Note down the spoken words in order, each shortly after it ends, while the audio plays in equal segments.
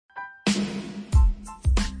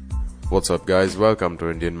What's up, guys? Welcome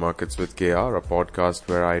to Indian Markets with KR, a podcast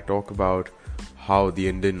where I talk about how the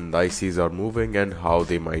Indian indices are moving and how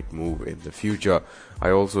they might move in the future. I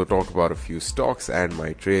also talk about a few stocks and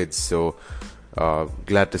my trades. So,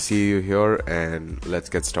 glad to see you here, and let's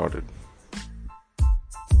get started.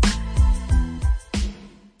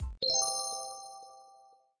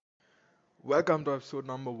 Welcome to episode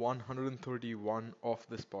number 131 of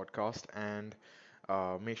this podcast, and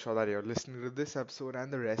make sure that you're listening to this episode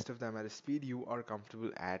and the rest of them at a speed you are comfortable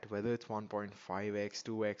at, whether it's 1.5x,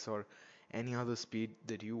 2x, or any other speed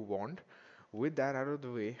that you want. With that out of the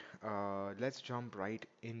way, let's jump right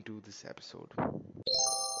into this episode.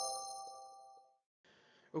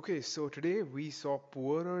 Okay, so today we saw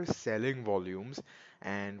poorer selling volumes,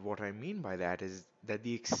 and what I mean by that is that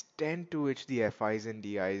the extent to which the FIs and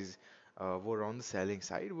DIs were on the selling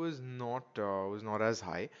side was not as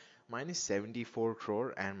high, minus 74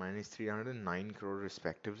 crore and minus 309 crore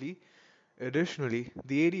respectively. Additionally,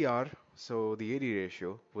 the ADR, so the AD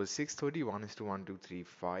ratio was 631 is to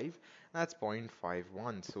 1235. That's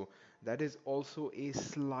 0.51. So that is also a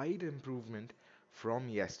slight improvement from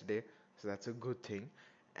yesterday. So that's a good thing.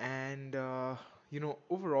 And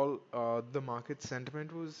overall, the market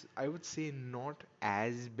sentiment was, I would say, not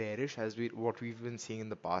as bearish as what we've been seeing in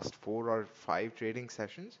the past 4 or 5 trading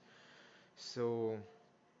sessions. So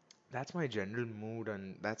that's my general mood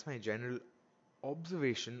and that's my general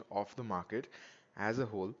observation of the market as a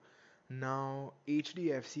whole. Now,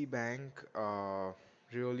 HDFC Bank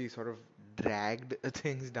really sort of dragged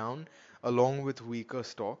things down along with weaker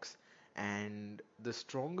stocks, and the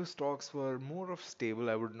stronger stocks were more of stable.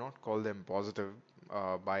 I would not call them positive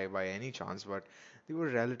by any chance, but they were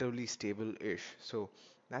relatively stable-ish. So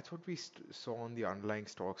that's what we saw on the underlying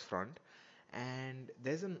stocks front. And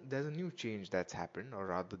there's a new change that's happened, or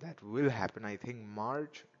rather that will happen. I think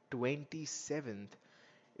March 27th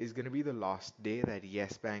is going to be the last day that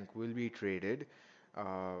Yes Bank will be traded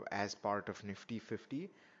as part of Nifty 50.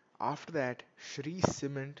 After that, Shree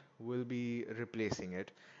Cement will be replacing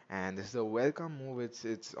it, and this is a welcome move.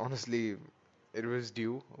 It's honestly it was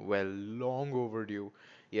due, well, long overdue.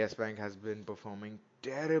 Yes Bank has been performing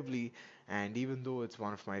terribly, and even though it's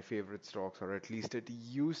one of my favorite stocks, or at least it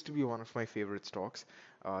used to be one of my favorite stocks,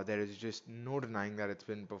 there is just no denying that it's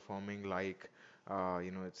been performing like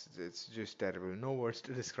it's just terrible. No words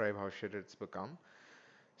to describe how shit it's become.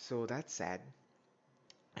 So that's sad.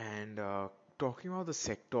 And talking about the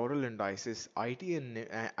sectoral indices, IT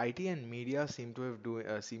and media seem to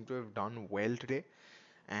have done well today.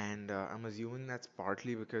 And I'm assuming that's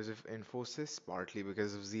partly because of Infosys, partly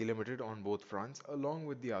because of Z Limited on both fronts, along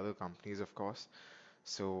with the other companies, of course.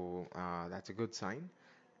 So that's a good sign.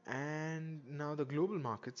 And now the global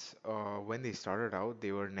markets, when they started out,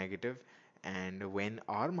 they were negative, and when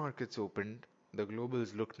our markets opened, the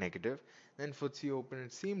globals looked negative. Then FTSE opened,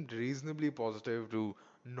 it seemed reasonably positive to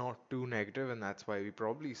not too negative, and that's why we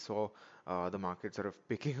probably saw the market sort of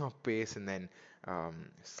picking up pace and then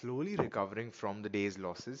slowly recovering from the day's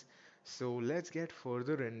losses. So let's get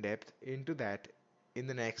further in depth into that in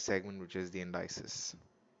the next segment, which is the indices.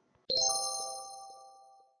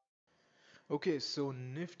 Okay, so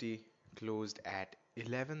Nifty closed at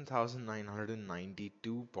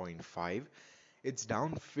 11,992.5. It's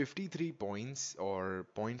down 53 points or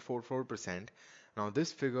 0.44%. Now,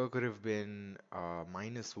 this figure could have been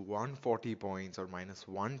minus 140 points or minus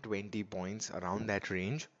 120 points around that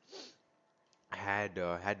range had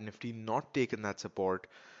Nifty not taken that support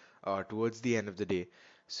towards the end of the day.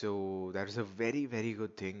 So that is a very, very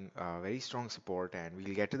good thing, very strong support, and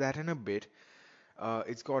we'll get to that in a bit.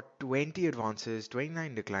 It's got 20 advances,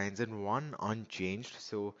 29 declines, and one unchanged.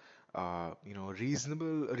 So,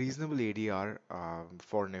 reasonable ADR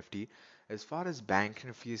for Nifty. As far as Bank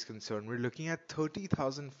Nifty is concerned, we're looking at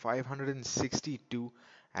 30,562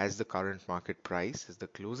 as the current market price, as the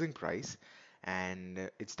closing price, and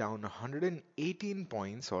it's down 118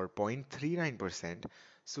 points or 0.39%.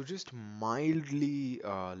 So just mildly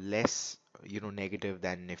less, negative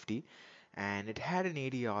than Nifty, and it had an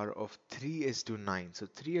ADR of 3 is to 9. So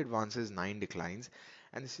 3 advances, 9 declines.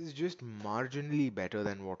 And this is just marginally better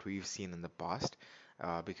than what we've seen in the past.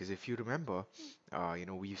 Because if you remember,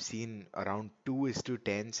 we've seen around 2 is to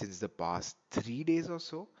 10 since the past 3 days or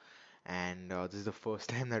so. And this is the first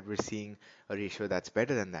time that we're seeing a ratio that's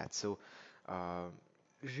better than that. So uh,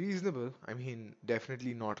 reasonable. I mean,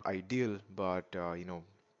 definitely not ideal, but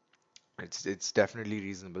it's definitely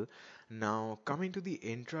reasonable. Now, coming to the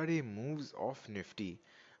intraday moves of Nifty,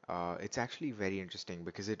 it's actually very interesting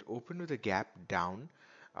because it opened with a gap down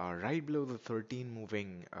right below the 13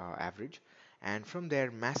 moving average, and from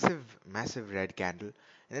there, massive red candle,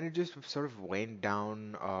 and then it just sort of went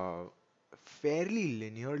down fairly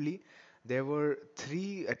linearly. There were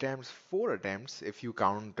four attempts, if you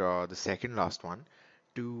count the second last one,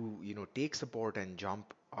 to take support and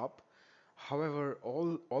jump up. However,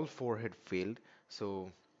 all four had failed.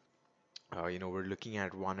 So we're looking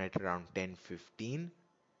at one at around 10:15,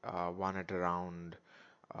 one at around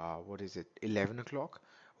what is it, 11 o'clock,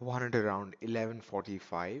 one at around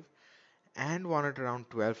 11:45, and one at around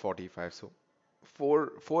 12:45. So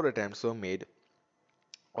four attempts were made,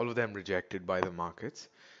 all of them rejected by the markets.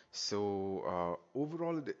 So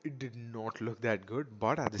overall, it did not look that good.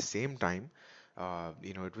 But at the same time,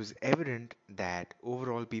 it was evident that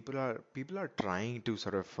overall people are trying to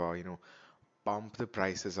sort of pump the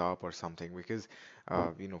prices up or something, because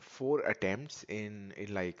four attempts in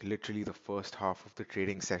like literally the first half of the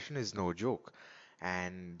trading session is no joke.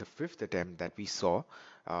 And the fifth attempt that we saw,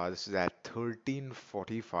 this is at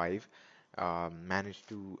 13:45, managed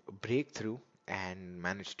to break through and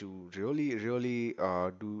managed to really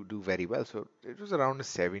do very well. So it was around a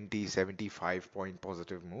 75 point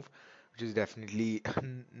positive move, which is definitely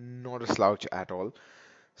not a slouch at all.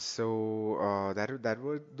 So that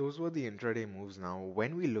were those were the intraday moves. Now,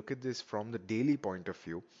 when we look at this from the daily point of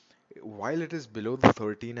view, while it is below the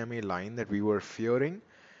 13 MA line that we were fearing,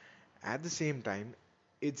 at the same time,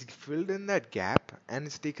 it's filled in that gap and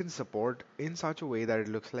it's taken support in such a way that it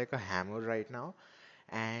looks like a hammer right now.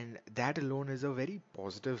 And that alone is a very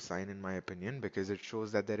positive sign, in my opinion, because it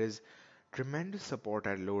shows that there is tremendous support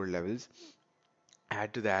at lower levels.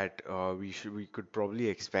 Add to that, we could probably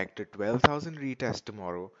expect a 12,000 retest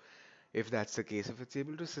tomorrow. If that's the case, if it's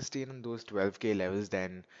able to sustain on those 12K levels,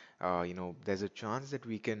 then there's a chance that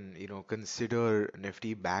we can consider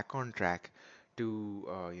Nifty back on track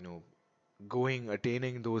to going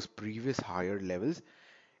attaining those previous higher levels.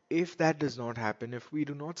 If that does not happen, if we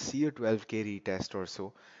do not see a 12K retest or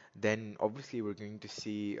so, then obviously we're going to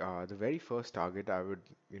see the very first target I would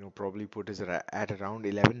probably put is at around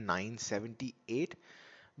 11,978,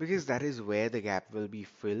 because that is where the gap will be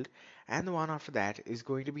filled, and the one after that is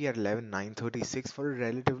going to be at 11,936 for a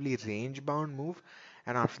relatively range bound move,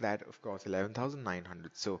 and after that, of course,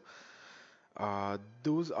 11,900. So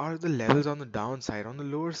those are the levels on the downside. On the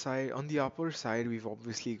lower side, on the upper side, we've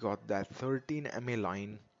obviously got that 13 MA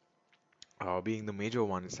line being the major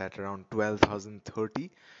one. It's at around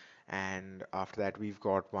 12,030, and after that we've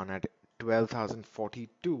got one at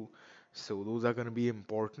 12,042. So those are going to be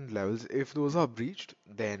important levels. If those are breached,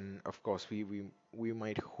 then of course we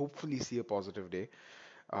might hopefully see a positive day.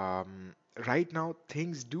 um, right now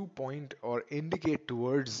things do point or indicate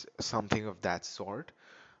towards something of that sort.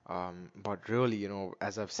 But really,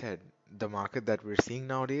 as I've said, the market that we're seeing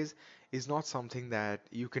nowadays is not something that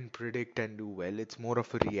you can predict and do well. It's more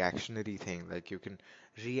of a reactionary thing. Like you can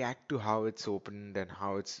react to how it's opened and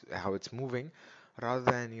how it's moving, rather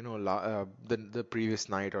than the previous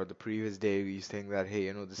night or the previous day you think that,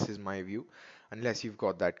 hey, this is my view, unless you've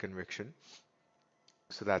got that conviction.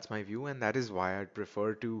 So that's my view, and that is why I'd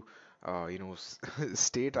prefer to,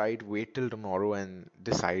 stay tight, wait till tomorrow, and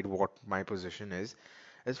decide what my position is.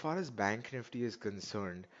 As far as Bank Nifty is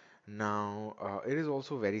concerned, now it is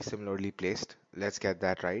also very similarly placed. Let's get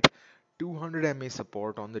that right. 200 MA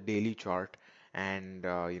support on the daily chart, and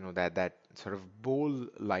that sort of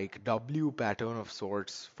bowl-like W pattern of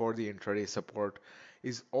sorts for the intraday support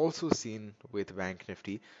is also seen with Bank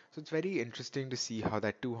Nifty. So it's very interesting to see how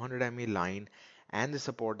that 200 MA line and the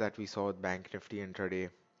support that we saw with Bank Nifty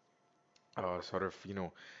intraday sort of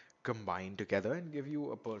combine together and give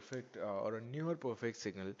you a perfect or a near perfect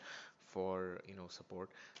signal for support.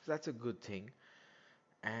 So that's a good thing.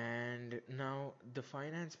 And now the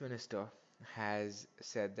finance minister has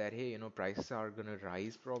said that, hey, prices are going to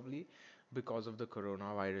rise probably because of the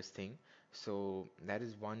coronavirus thing. So that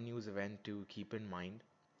is one news event to keep in mind.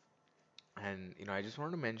 And I just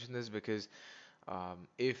wanted to mention this because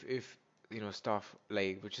if stuff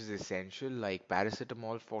like which is essential, like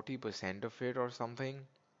paracetamol, 40% of it or something,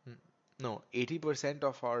 n- no, 80%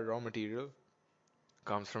 of our raw material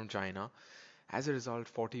comes from China. As a result,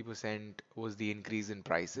 40% was the increase in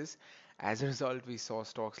prices. As a result, we saw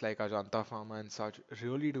stocks like Ajanta Pharma and such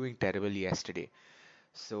really doing terrible yesterday.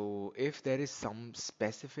 So, if there is some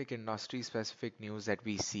specific industry specific news that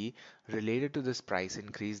we see related to this price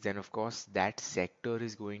increase, then of course that sector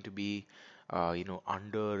is going to be,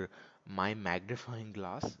 under my magnifying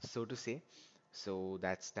glass, so to say. So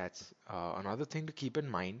that's another thing to keep in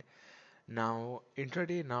mind. Now,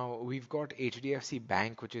 intraday, now we've got HDFC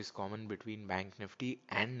Bank, which is common between Bank Nifty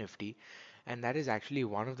and Nifty, and that is actually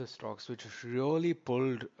one of the stocks which really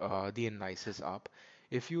pulled the indices up.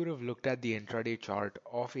 If you would have looked at the intraday chart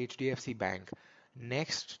of HDFC Bank,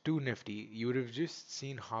 Next to Nifty, you would have just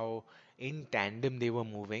seen how in tandem they were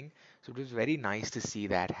moving. So it was very nice to see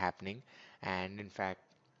that happening. And in fact,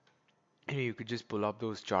 you could just pull up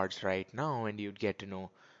those charts right now and you'd get to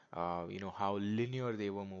know, how linear they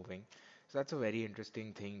were moving. So that's a very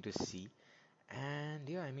interesting thing to see. And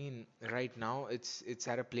yeah, I mean, right now it's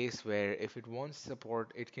at a place where if it wants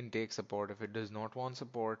support, it can take support. If it does not want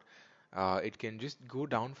support, it can just go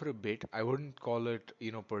down for a bit. I wouldn't call it,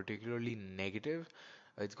 particularly negative.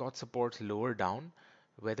 It's got supports lower down.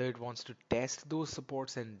 Whether it wants to test those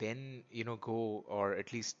supports and then, go or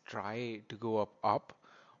at least try to go up,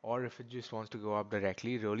 or if it just wants to go up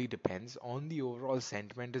directly, really depends on the overall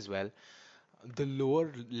sentiment as well. The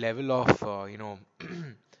lower level of,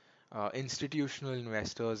 institutional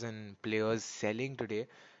investors and players selling today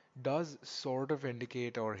does sort of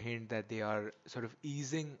indicate or hint that they are sort of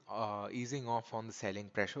easing off on the selling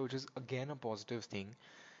pressure, which is again a positive thing.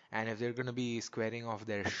 And if they're going to be squaring off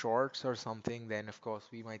their shorts or something, then of course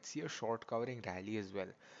we might see a short covering rally as well.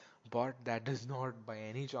 But that does not by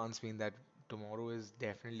any chance mean that tomorrow is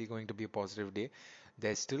definitely going to be a positive day.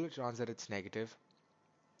 There's still a chance that it's negative.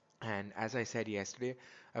 And as I said yesterday,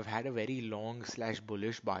 I've had a very long slash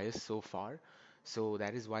bullish bias so far. So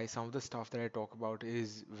that is why some of the stuff that I talk about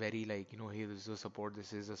is very like, hey, this is a support,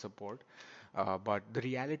 this is a support. But the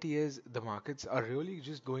reality is the markets are really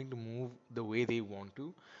just going to move the way they want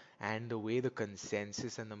to, and the way the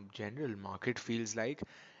consensus and the general market feels like.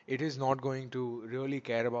 It is not going to really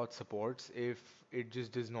care about supports if it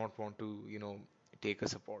just does not want to, take a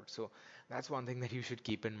support. So that's one thing that you should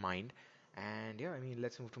keep in mind. And yeah, I mean,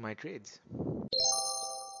 let's move to my trades.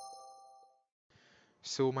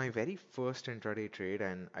 So my very first intraday trade,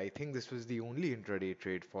 and I think this was the only intraday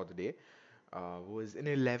trade for the day, was an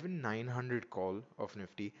 11,900 call of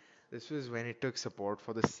Nifty. This was when it took support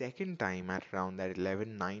for the second time at around that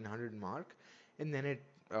 11,900 mark, and then it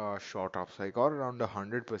shot up. So I got around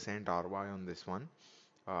 100% RY on this one.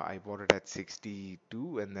 I bought it at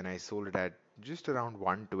 62 and then I sold it at just around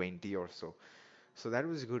 120 or so. So that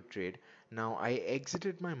was a good trade. Now I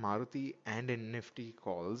exited my Maruti and in Nifty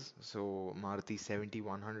calls. So Maruti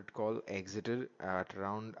 7100 call exited at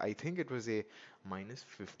around, I think it was a minus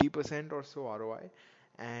 50% or so ROI.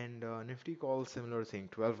 And Nifty call, similar thing,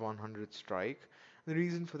 12100 strike. The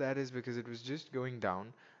reason for that is because it was just going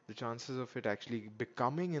down. The chances of it actually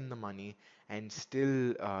becoming in the money and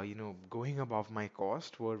still, going above my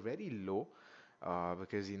cost were very low.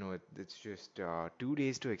 Because it's just 2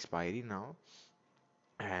 days to expiry now,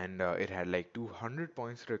 and it had like 200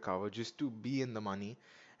 points to recover just to be in the money,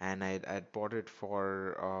 and I'd bought it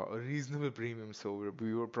for a reasonable premium, so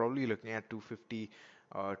we were probably looking at 250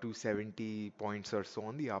 270 points or so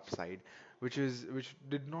on the upside, which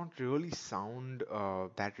did not really sound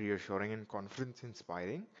that reassuring and confidence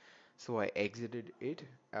inspiring. So I exited it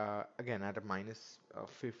again at a minus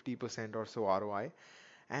 50% or so ROI,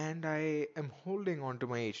 and I am holding on to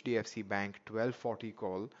my HDFC Bank 1240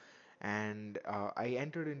 call, and I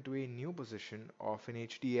entered into a new position of an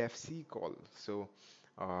HDFC call. So,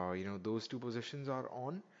 those two positions are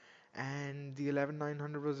on, and the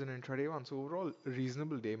 11,900 was an intraday one. So overall,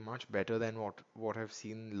 reasonable day, much better than what I've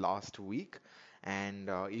seen last week, and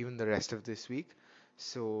even the rest of this week.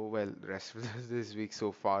 So, well, the rest of this week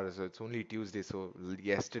so far, so it's only Tuesday, so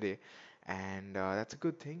yesterday, and that's a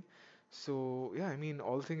good thing. So yeah, I mean,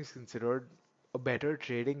 all things considered, a better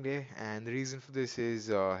trading day, and the reason for this is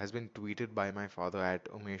has been tweeted by my father at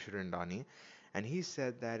Umesh Randani, and he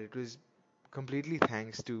said that it was completely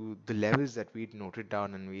thanks to the levels that we'd noted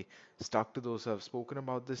down and we stuck to those. I've spoken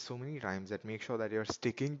about this so many times that make sure that you're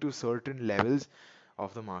sticking to certain levels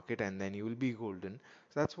of the market and then you will be golden.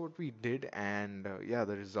 So that's what we did, and yeah,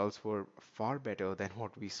 the results were far better than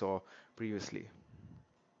what we saw previously.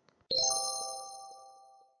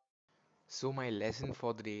 So my lesson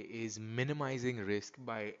for the day is minimizing risk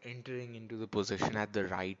by entering into the position at the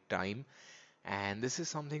right time. And this is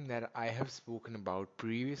something that I have spoken about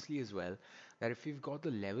previously as well, that if you've got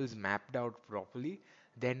the levels mapped out properly,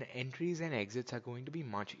 then entries and exits are going to be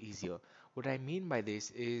much easier. What I mean by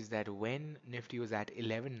this is that when Nifty was at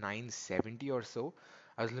 11,970 or so,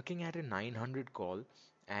 I was looking at a 900 call,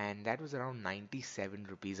 and that was around 97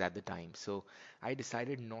 rupees at the time. So I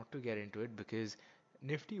decided not to get into it because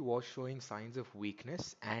Nifty was showing signs of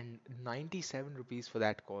weakness, and 97 rupees for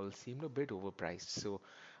that call seemed a bit overpriced. So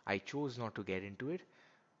I chose not to get into it.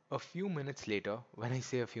 A few minutes later, when I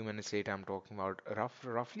say a few minutes later, I'm talking about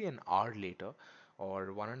roughly an hour later or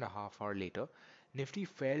 1.5 hour later, Nifty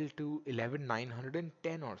fell to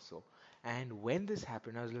 11,910 or so. And when this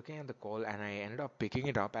happened, I was looking at the call and I ended up picking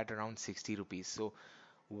it up at around 60 rupees. So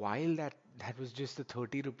while that was just a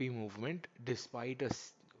 30 rupee movement, despite a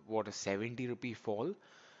 70 rupee fall,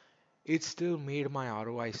 it still made my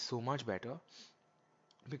ROI so much better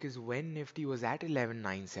because when Nifty was at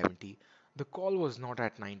 11,970, the call was not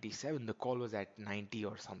at 97, the call was at 90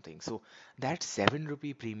 or something. So that 7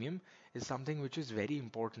 rupee premium is something which is very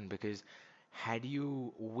important because had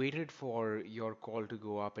you waited for your call to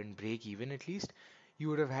go up and break even at least, you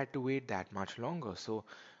would have had to wait that much longer. So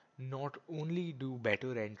not only do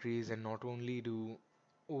better entries and not only do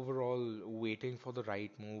overall waiting for the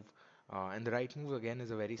right move, and the right move again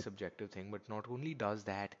is a very subjective thing, but not only does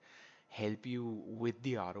that help you with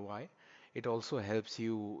the ROI, it also helps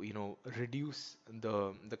you, reduce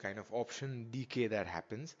the kind of option decay that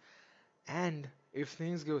happens. And if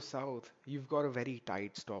things go south, you've got a very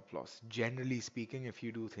tight stop loss. Generally speaking, if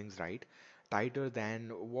you do things right, tighter than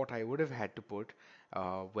what I would have had to put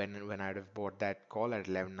when I'd have bought that call at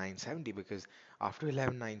 11,970, because after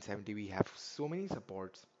 11,970 we have so many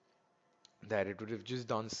supports that it would have just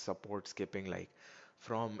done support skipping. Like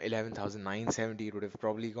from 11,970 it would have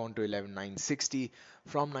probably gone to 11,960.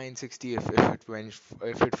 From 960, if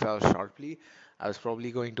it fell sharply, I was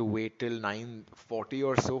probably going to wait till 940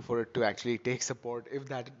 or so for it to actually take support. If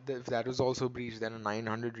that was also breached, then a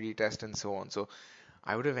 900 retest and so on. So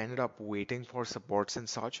I would have ended up waiting for supports and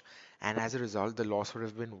such, and as a result, the loss would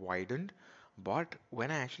have been widened. But when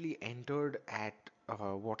I actually entered at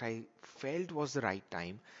what I felt was the right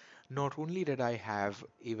time, not only did I have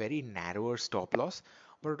a very narrower stop loss,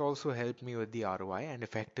 but it also helped me with the ROI, and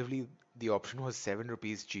effectively the option was 7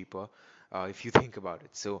 rupees cheaper if you think about it.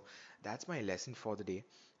 So that's my lesson for the day,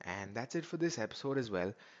 and that's it for this episode as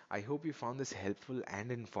well. I hope you found this helpful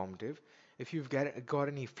and informative. If you've got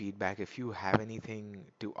any feedback, if you have anything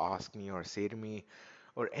to ask me or say to me,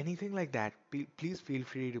 or anything like that, please feel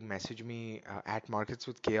free to message me at Markets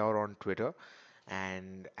with KR on Twitter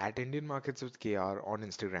and at Indian Markets with KR on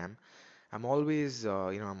Instagram. I'm always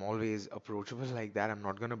approachable like that. I'm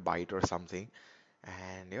not gonna bite or something.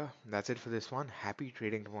 And yeah, that's it for this one. Happy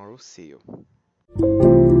trading tomorrow. See you.